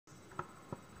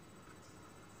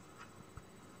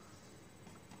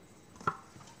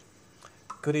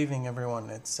Good evening, everyone.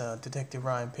 It's Detective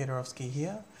Ryan Peterovski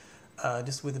here,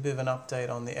 just with a bit of an update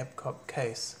on the EpCop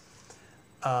case.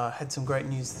 Had some great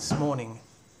news this morning,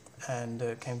 and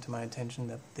it came to my attention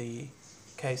that the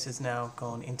case has now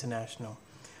gone international.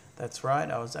 That's right,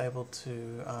 I was able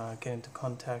to get into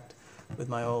contact with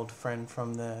my old friend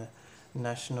from the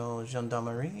National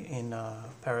Gendarmerie in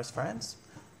Paris, France.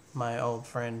 My old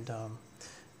friend,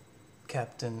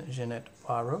 Captain Janette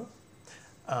Poirot.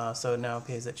 So it now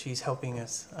appears that she's helping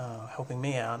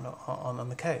me out on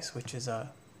the case, which is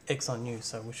excellent news.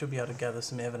 So we should be able to gather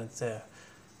some evidence there.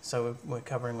 So we're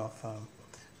covering off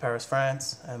Paris,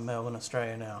 France, and Melbourne,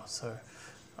 Australia now. So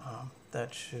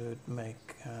that should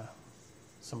make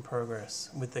some progress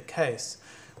with the case.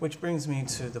 Which brings me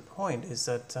to the point is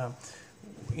that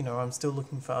I'm still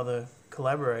looking for other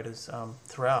collaborators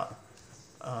throughout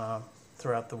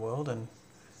the world, and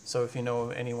so if you know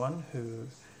of anyone who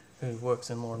works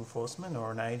in law enforcement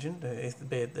or an agent,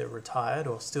 be it they're retired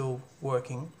or still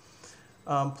working,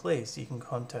 please, you can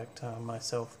contact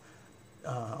myself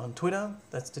on Twitter.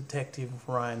 That's Detective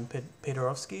Ryan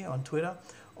Peterovski on Twitter,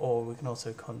 or we can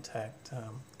also contact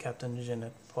Captain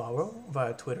Janette Poirot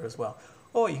via Twitter as well.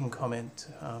 Or you can comment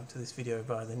to this video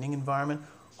via the Ning environment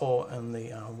or on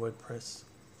the WordPress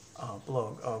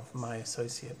blog of my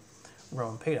associate,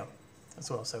 Ryan Peter, as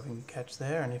well. So we can catch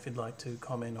there, and if you'd like to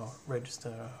comment or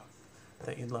register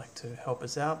that you'd like to help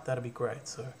us out, that'd be great.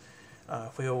 So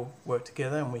if we all work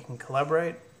together and we can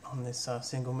collaborate on this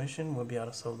single mission, we'll be able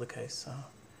to solve the case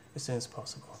as soon as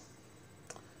possible.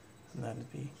 And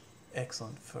that'd be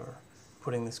excellent for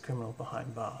putting this criminal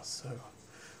behind bars. So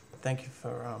thank you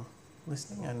for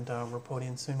listening, and report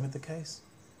in soon with the case.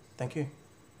 Thank you.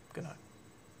 Good night.